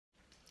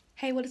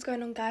Hey, what is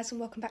going on guys, and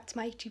welcome back to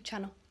my YouTube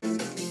channel.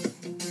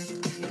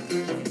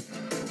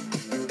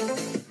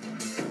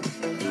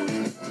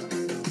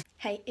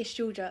 Hey, it's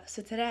Georgia.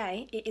 So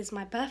today it is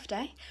my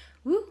birthday,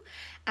 woo,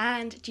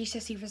 and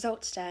GCSE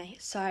results day.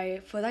 So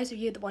for those of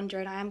you that are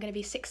wondering, I am going to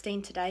be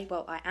 16 today.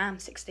 Well, I am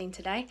 16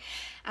 today.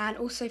 And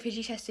also for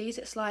GCSEs,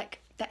 it's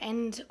like the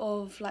end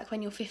of like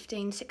when you're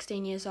 15,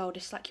 16 years old,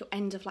 it's like your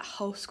end of like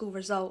whole school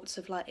results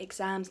of like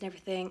exams and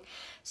everything.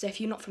 So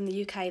if you're not from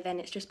the UK, then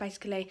it's just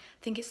basically, I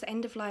think it's the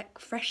end of like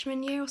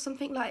freshman year or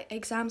something, like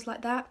exams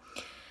like that.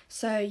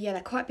 So yeah,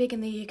 they're quite big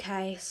in the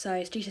UK. So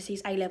it's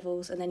GCSEs,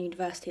 A-levels, and then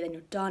university, then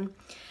you're done.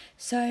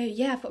 So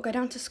yeah, I've got to go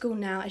down to school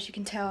now. As you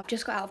can tell, I've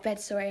just got out of bed,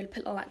 so I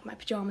put on like my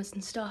pyjamas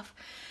and stuff.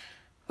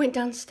 Went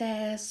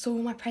downstairs, saw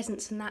my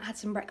presents and that, had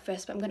some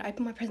breakfast, but I'm going to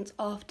open my presents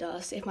after,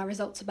 so if my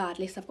results are bad, at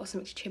least I've got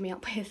something to cheer me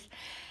up with.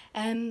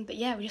 But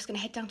yeah, we're just going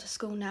to head down to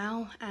school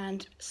now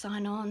and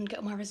sign on, get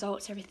all my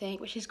results, everything,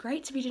 which is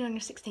great to be doing on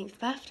your 16th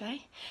birthday,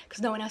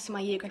 because no one else in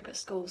my year group at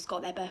school's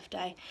got their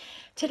birthday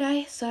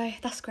today, so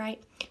that's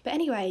great. But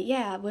anyway,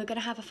 yeah, we're going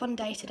to have a fun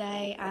day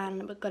today,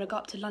 and we're going to go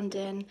up to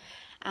London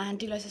and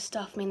do loads of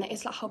stuff. I mean, there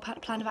is like a whole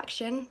plan of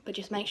action, but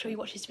just make sure you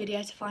watch this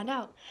video to find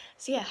out.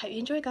 So yeah, hope you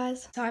enjoy,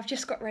 guys. So I've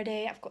just got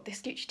ready. I've got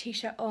this Gucci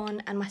t-shirt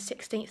on and my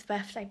 16th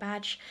birthday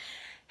badge,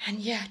 and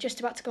yeah, just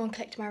about to go and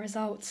collect my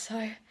results.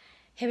 So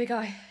here we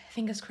go,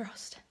 fingers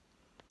crossed.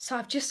 So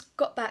I've just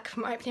got back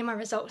from opening my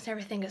results and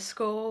everything at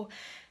school,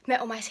 met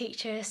all my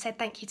teachers, said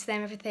thank you to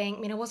them, everything. I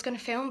mean, I was going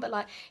to film, but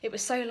like it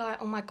was so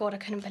like, oh my god, I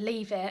couldn't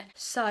believe it.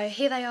 So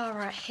here they are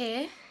right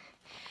here.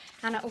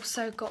 And I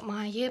also got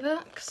my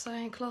yearbook,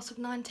 so class of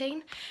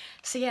 19.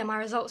 So yeah, my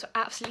results were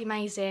absolutely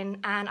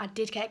amazing, and I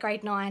did get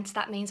grade 9, so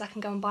that means I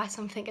can go and buy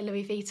something at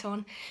Louis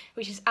Vuitton,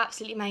 which is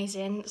absolutely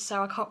amazing,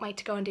 so I can't wait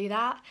to go and do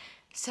that.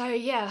 So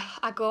yeah,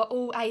 I got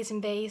all A's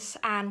and B's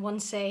and 1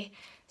 C,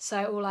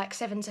 so all like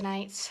 7s and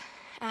 8s.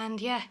 And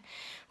yeah,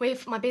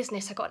 with my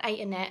business I got an 8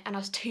 in it, and I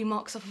was 2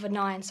 marks off of a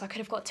 9, so I could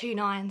have got 2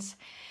 9s.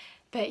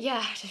 But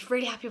yeah, just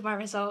really happy with my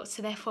results,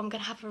 so therefore I'm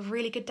going to have a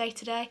really good day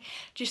today.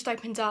 Just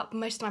opened up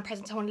most of my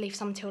presents. I want to leave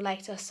some until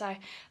later, so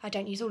I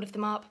don't use all of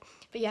them up.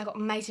 But yeah, I got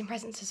amazing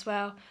presents as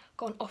well.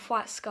 Got an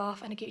off-white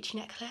scarf and a Gucci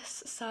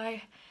necklace, so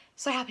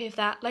happy with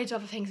that. Loads of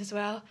other things as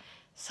well.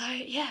 So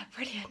yeah,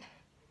 brilliant.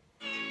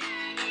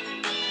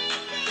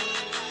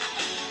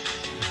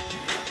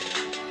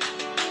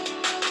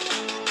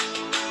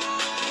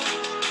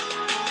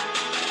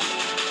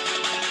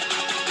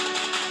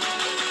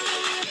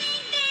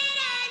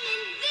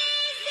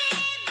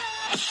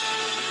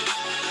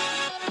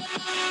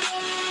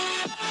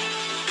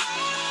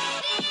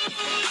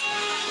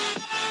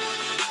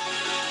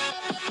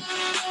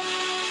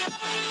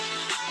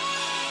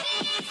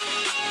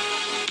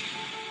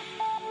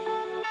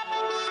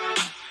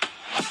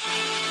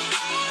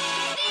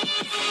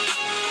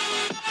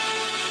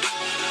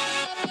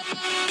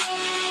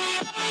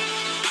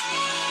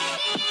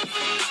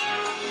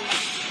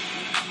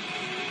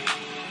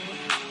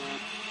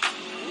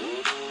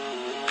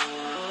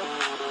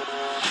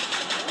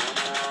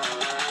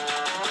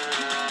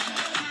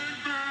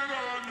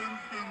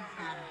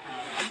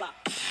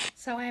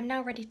 So I am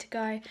now ready to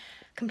go.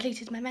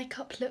 Completed my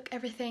makeup look,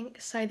 everything.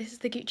 So this is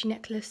the Gucci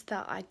necklace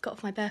that I got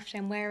for my birthday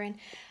I'm wearing.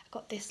 I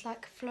got this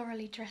like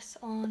florally dress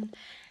on.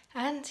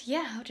 And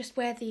yeah, I'll just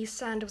wear these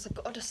sandals. I've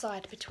got to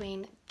decide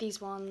between these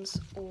ones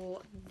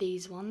or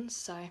these ones.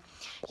 So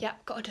yeah,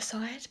 got to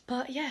decide.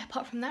 But yeah,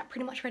 apart from that,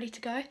 pretty much ready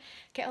to go.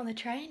 Get on the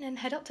train and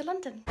head up to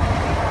London.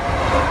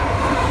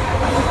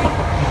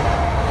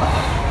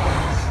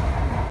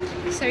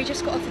 So we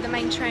just got off of the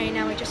main train,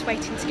 now we're just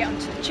waiting to get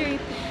onto the tube.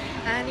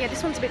 And yeah,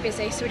 this one's a bit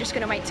busy, so we're just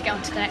going to wait to get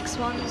on to the next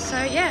one.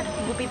 So yeah,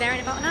 we'll be there in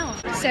about an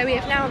hour. So we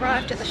have now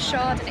arrived at the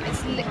Shard, and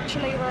it's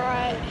literally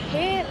right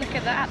here. Look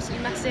at that,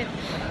 absolutely massive.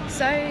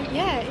 So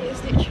yeah, it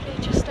is literally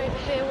just over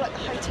here, like the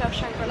Hotel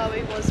Shangri-La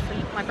it was for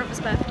my brother's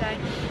birthday.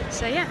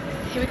 So yeah,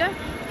 here we go.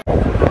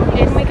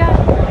 In we go.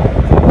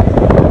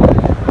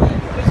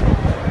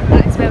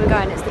 That is where we're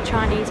going, it's the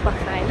Chinese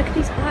buffet. Look at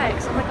these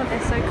bikes, oh my god,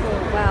 they're so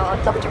cool. Wow,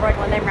 I'd love to ride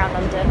one of them around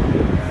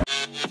London.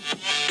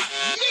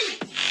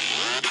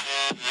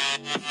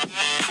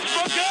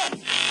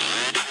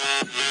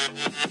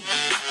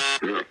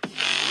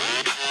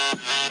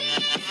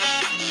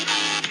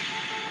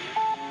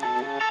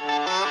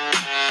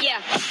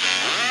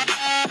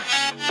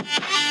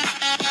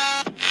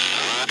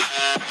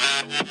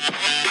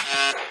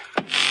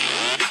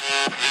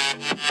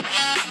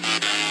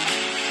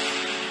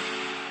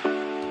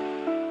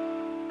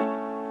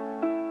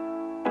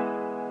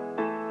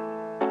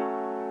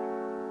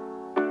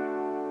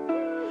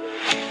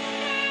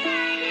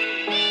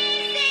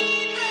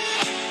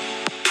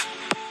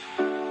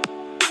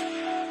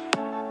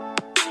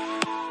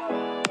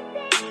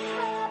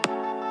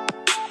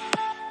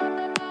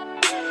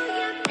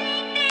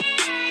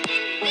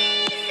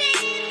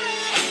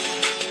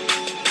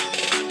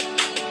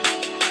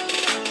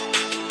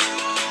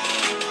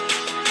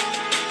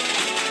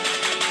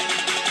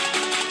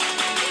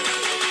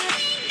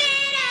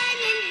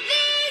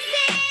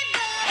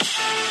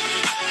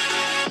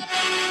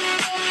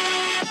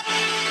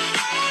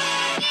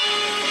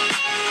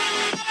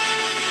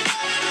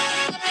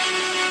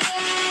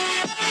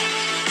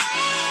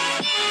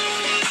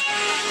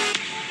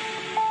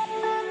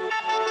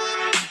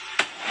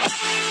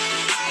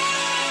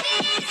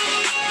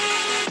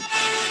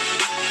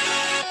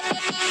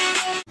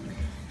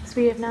 So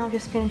we have now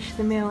just finished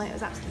the meal. It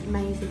was absolutely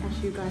amazing,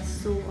 as you guys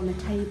saw on the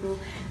table,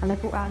 and they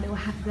brought out a little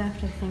happy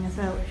birthday thing as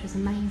well, which was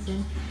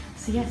amazing.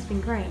 So yeah, it's been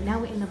great. Now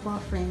we're in the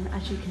bathroom,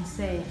 as you can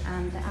see,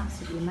 and they're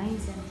absolutely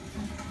amazing.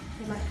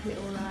 They're like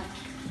little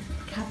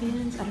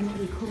cabins, I don't know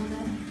what you call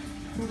them.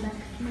 Little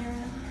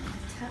mirror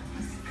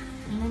taps,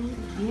 and then the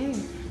view.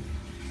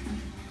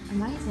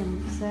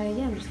 Amazing. So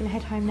yeah, we're just gonna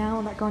head home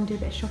now, go and do a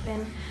bit of shopping.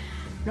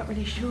 I'm not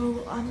really sure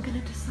what I'm gonna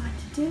decide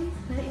to do,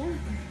 but yeah.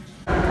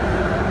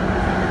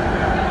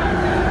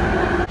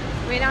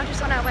 We're now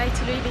just on our way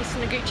to Louis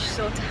Vuitton and Gucci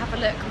store to have a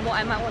look at what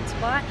I might want to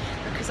buy,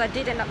 because I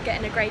did end up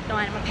getting a grade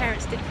 9 and my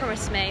parents did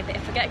promise me that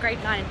if I get a grade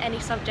 9 in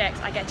any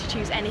subject, I get to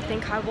choose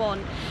anything I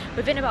want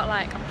within about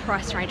a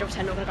price range.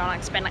 Obviously I'm not going to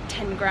go spend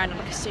 10 grand on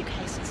a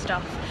suitcase and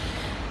stuff.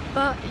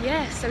 But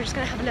yeah, so we're just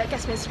going to have a look, get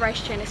some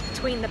inspiration. It's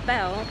between the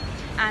belt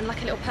and a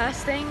little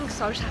purse thing,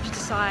 so I'll just have to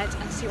decide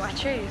and see what I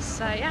choose.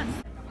 So yeah.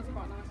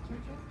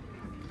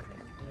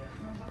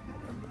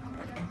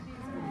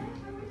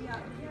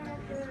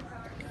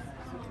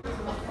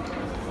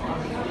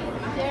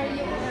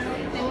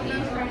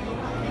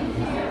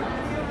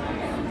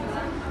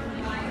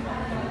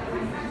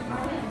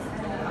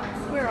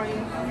 Where are you?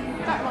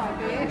 That might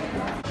be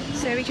it.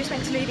 So we just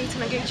went to Louis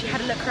Vuitton and Gucci,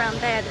 had a look around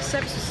there. The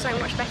service was so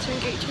much better in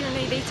Gucci than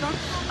Louis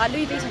Vuitton.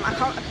 Louis Vuitton, I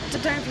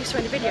don't know if you saw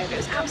in the video, but it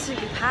was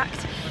absolutely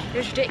packed. It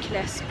was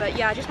ridiculous. But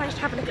yeah, I just managed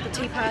to have a look at the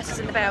two purses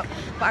and the belt,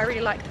 but I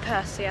really liked the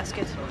purse, so yeah, it's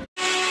good.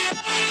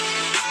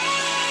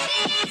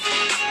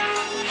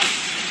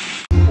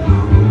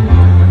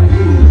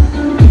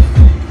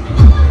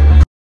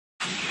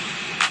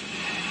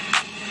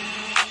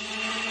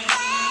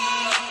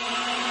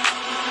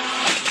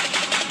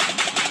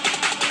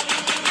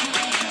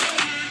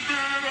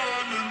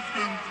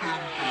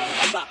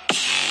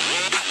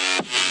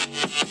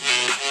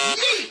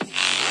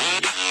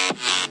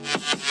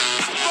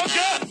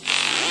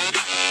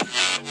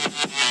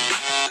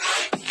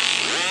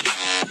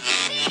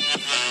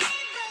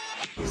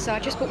 So I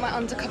just bought my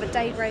undercover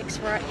day breaks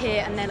right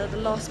here, and then the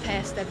last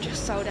pair, so they've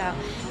just sold out,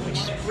 which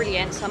is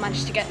brilliant, so I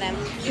managed to get them.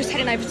 Just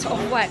heading over to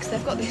Off-White, because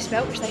they've got this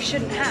belt, which they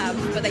shouldn't have,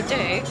 but they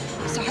do,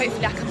 so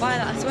hopefully I can buy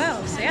that as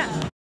well, so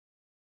yeah.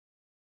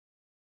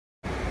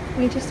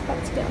 We're just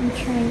about to get on the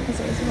train as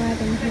it is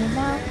arriving here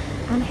now,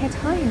 and head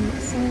home,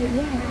 so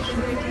yeah, it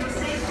should be good.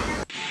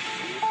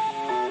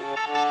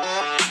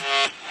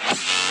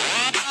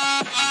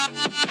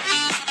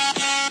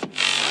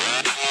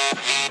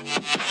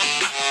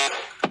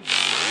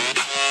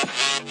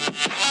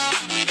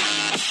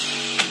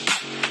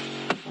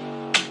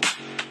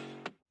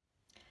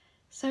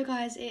 So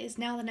guys, it is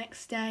now the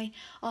next day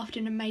after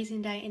an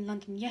amazing day in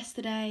London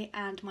yesterday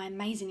and my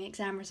amazing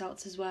exam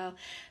results as well.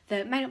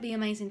 That may not be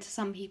amazing to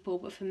some people,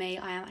 but for me,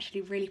 I am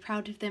actually really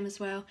proud of them as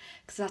well,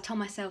 because I told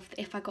myself that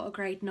if I got a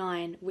grade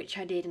 9, which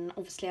I did, and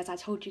obviously as I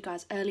told you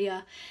guys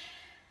earlier,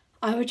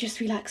 I would just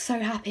be so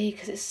happy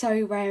because it's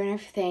so rare and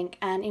everything.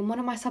 And in one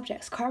of my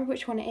subjects, I can't remember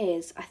which one it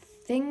is, I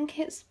think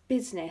it's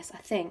business,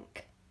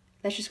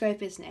 let's just go with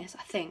business,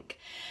 I think.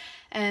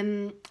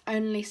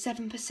 Only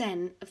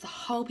 7% of the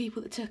whole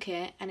people that took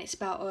it, and it's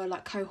about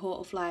a cohort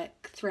of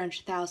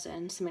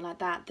 300,000, something like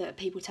that, that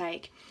people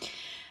take.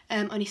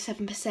 Only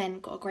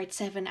 7% got a grade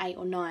 7, 8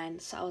 or 9,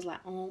 so I was like,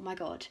 oh my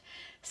god.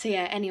 So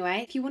yeah,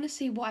 anyway, if you want to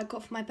see what I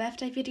got for my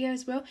birthday video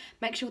as well,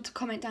 make sure to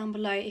comment down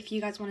below if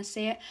you guys want to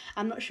see it.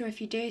 I'm not sure if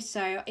you do,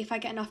 so if I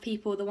get enough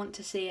people that want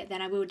to see it,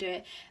 then I will do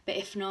it, but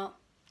if not,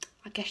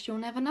 I guess you'll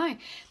never know.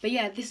 But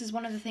yeah, this is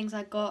one of the things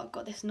I got. I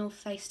got this North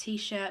Face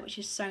t-shirt, which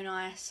is so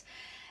nice.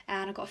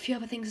 And I've got a few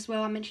other things as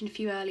well. I mentioned a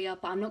few earlier,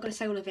 but I'm not going to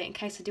say all of it in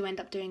case I do end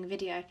up doing a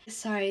video.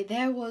 So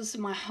there was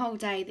my whole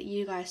day that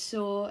you guys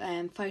saw,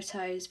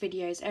 photos,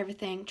 videos,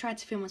 everything. Tried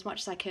to film as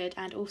much as I could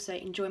and also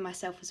enjoy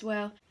myself as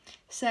well.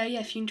 So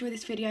yeah, if you enjoyed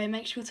this video,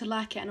 make sure to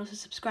like it and also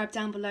subscribe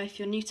down below if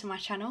you're new to my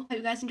channel. Hope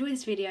you guys enjoyed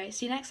this video.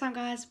 See you next time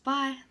guys,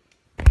 bye!